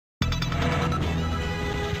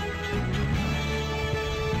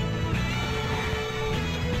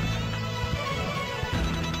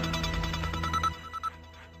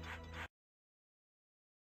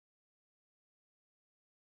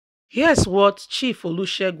Here's what Chief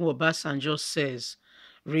Olusegun Obasanjo says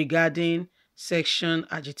regarding section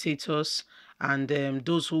agitators and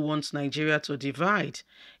those who want Nigeria to divide.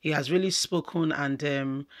 He has really spoken,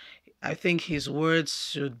 and I think his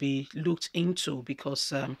words should be looked into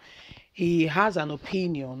because he has an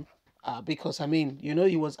opinion. Because I mean,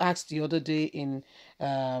 he was asked the other day in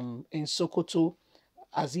Sokoto,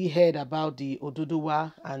 as he heard about the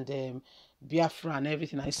Oduduwa and Biafra and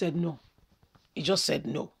everything. I said no. He just said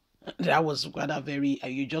no. That was rather very,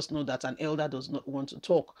 you just know that an elder does not want to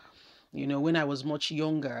talk. When I was much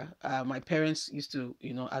younger, my parents used to,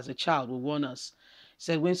 as a child, would warn us.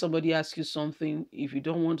 Said when somebody asks you something, if you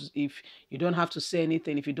don't want to, if you don't have to say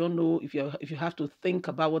anything, if you don't know, if you have to think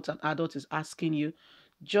about what an adult is asking you,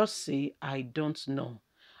 just say I don't know.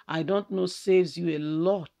 I don't know saves you a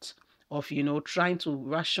lot of trying to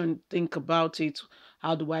ration, think about it.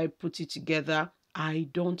 How do I put it together? I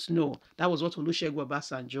don't know. That was what Olusegun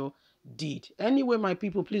Obasanjo did. Anyway, my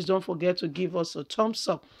people, please don't forget to give us a thumbs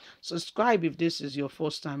up. Subscribe if this is your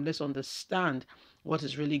first time. Let's understand what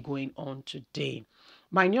is really going on today.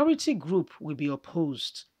 Minority group will be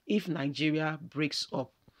opposed if Nigeria breaks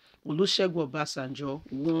up. Olusegun Obasanjo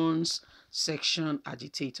warns section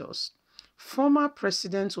agitators. Former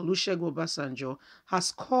President Olusegun Obasanjo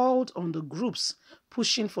has called on the groups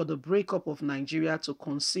pushing for the breakup of Nigeria to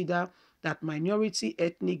consider that minority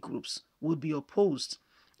ethnic groups would be opposed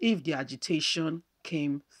if the agitation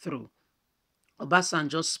came through.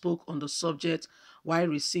 Obasanjo spoke on the subject while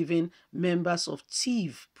receiving members of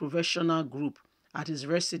TIV professional group at his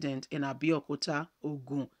residence in Abeokuta,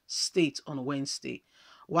 Ogun State on Wednesday.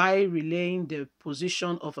 While relaying the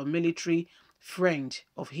position of a military friend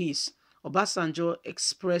of his, Obasanjo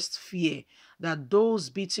expressed fear that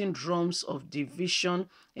those beating drums of division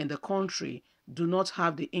in the country do not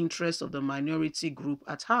have the interests of the minority group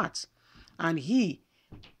at heart. And he,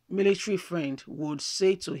 military friend, would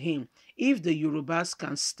say to him, if the Yorubas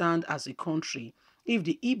can stand as a country, if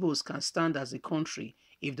the Igbos can stand as a country,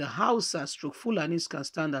 if the Hausa stroke Fulanis can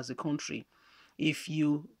stand as a country, if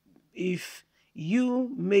you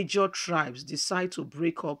major tribes decide to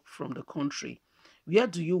break up from the country, where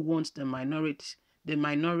do you want the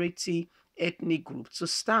minority ethnic group to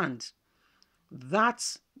stand?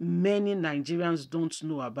 That many Nigerians don't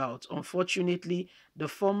know about. Unfortunately, the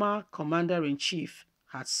former commander-in-chief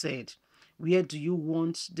had said, where do you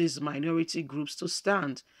want these minority groups to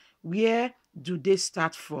stand? Where do they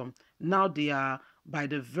start from? Now they are by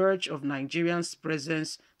the verge of Nigerians'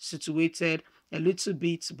 presence, situated a little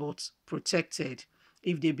bit but protected.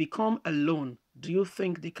 If they become alone, do you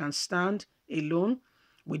think they can stand alone?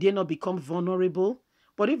 Will they not become vulnerable?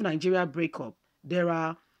 But if Nigeria break up, there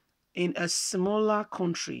are in a smaller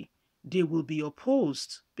country, they will be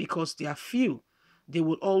opposed because they are few. They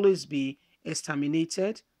will always be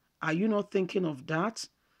exterminated. Are you not thinking of that?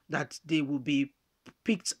 That they will be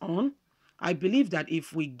picked on? I believe that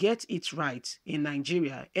if we get it right in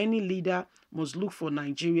Nigeria, any leader must look for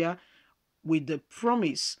Nigeria with the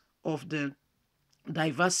promise of the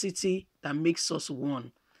diversity that makes us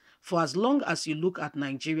one. For as long as you look at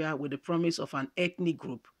Nigeria with the promise of an ethnic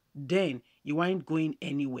group, then you ain't going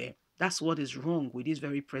anywhere. That's what is wrong with this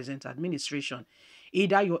very present administration.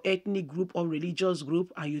 Either your ethnic group or religious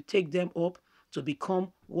group, and you take them up to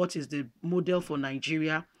become what is the model for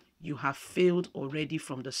Nigeria, you have failed already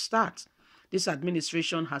from the start. This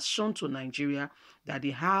administration has shown to Nigeria that they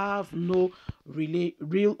have no really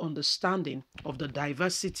real understanding of the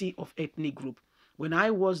diversity of ethnic group. When I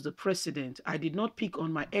was the president, I did not pick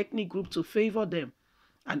on my ethnic group to favor them.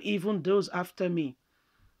 And even those after me,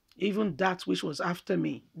 even that which was after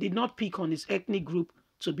me, did not pick on his ethnic group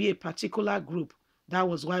to be a particular group. That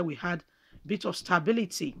was why we had a bit of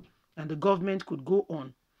stability and the government could go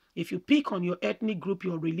on. If you pick on your ethnic group,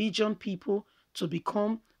 your religion people to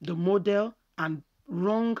become the model, and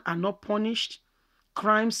wrong are not punished,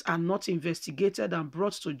 crimes are not investigated and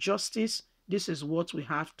brought to justice, this is what we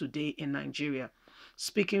have today in Nigeria.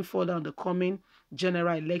 Speaking further on the coming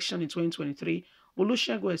general election in 2023,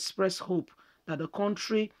 Olusegun expressed hope that the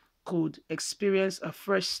country could experience a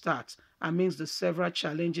fresh start amidst the several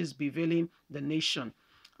challenges prevailing the nation.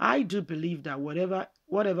 I do believe that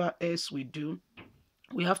whatever else we do,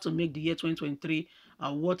 we have to make the year 2023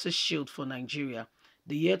 a water shield for Nigeria.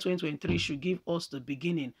 The year 2023 should give us the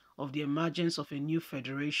beginning of the emergence of a new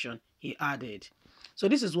federation, he added. So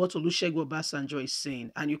this is what Olusegun Obasanjo is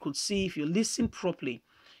saying. And you could see, if you listen properly,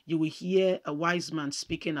 you will hear a wise man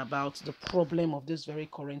speaking about the problem of this very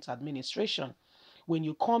current administration. When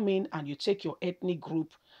you come in and you take your ethnic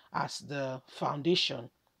group as the foundation,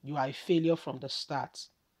 you are a failure from the start.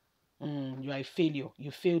 You are a failure.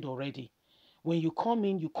 You failed already. When you come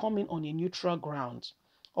in on a neutral ground.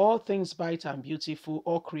 All things bright and beautiful,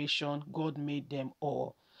 all creation, God made them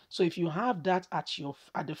all. So if you have that at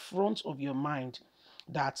the front of your mind,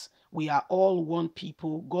 that we are all one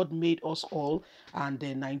people, God made us all, and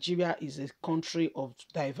then Nigeria is a country of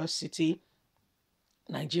diversity.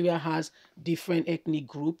 Nigeria has different ethnic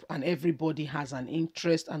group and everybody has an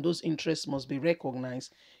interest, and those interests must be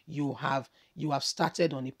recognized. You have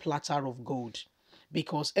started on a platter of gold,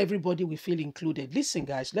 because everybody will feel included. Listen,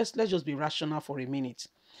 guys, let's just be rational for a minute.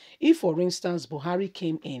 If, for instance, Buhari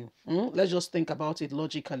came in, let's just think about it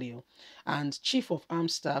logically, and Chief of Armed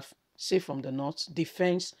Staff, say from the north,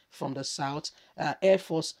 Defense from the south, Air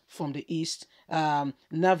Force from the east,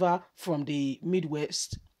 Naval from the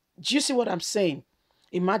Midwest. Do you see what I'm saying?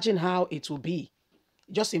 Imagine how it will be.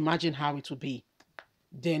 Just imagine how it will be.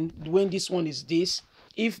 Then when this one is this,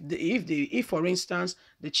 if for instance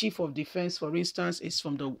the chief of defense, for instance, is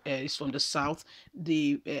from the south,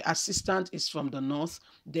 the assistant is from the north,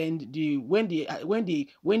 then when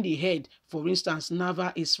the head, for instance,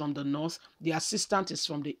 naval, is from the north, the assistant is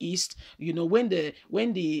from the east. When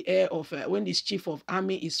this chief of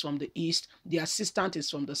army is from the east, the assistant is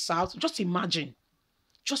from the south. Just imagine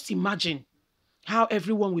how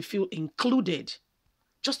everyone will feel included.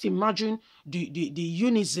 Just imagine the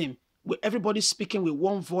unism, with everybody speaking with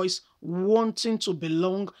one voice, wanting to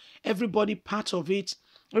belong, everybody part of it,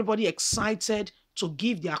 everybody excited to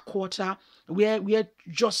give their quota, where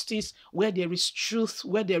justice, where there is truth,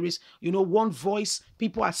 where there is, one voice,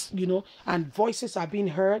 people are, and voices are being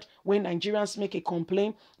heard. When Nigerians make a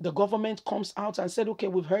complaint, the government comes out and said, okay,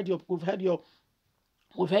 we've heard your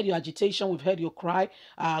agitation. We've heard your cry.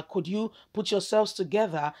 Could you put yourselves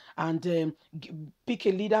together and pick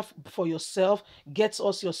a leader for yourself? Get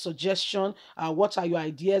us your suggestion. What are your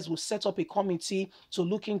ideas? We'll set up a committee to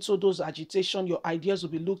look into those agitation. Your ideas will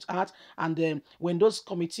be looked at. And when those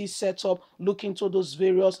committees set up, look into those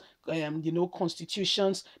various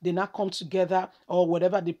constitutions, they now come together, or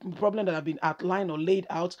whatever the problem that have been outlined or laid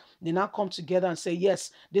out, they now come together and say,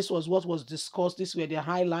 yes, this was what was discussed. These were the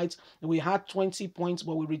highlights. We had 20 points,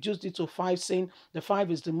 but we reduced it to 5, saying the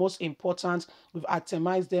 5 is the most important. We've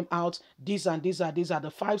itemized them out. These are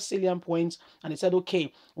the 5 salient points. And they said,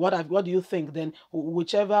 okay, what do you think? Then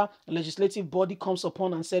whichever legislative body comes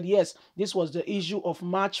upon and said, yes, this was the issue of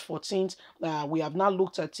March 14th. We have now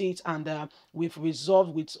looked at it, and we've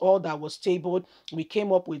resolved with all that was tabled. We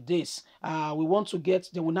came up with this. We want to get,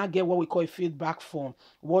 they will not get what we call a feedback form.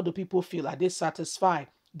 What do people feel? Are they satisfied?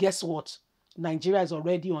 Guess what? Nigeria is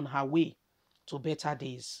already on her way to better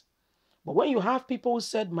days. But when you have people who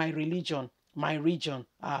said, my religion, my region,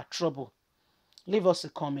 trouble, leave us a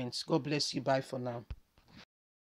comment. God bless you. Bye for now.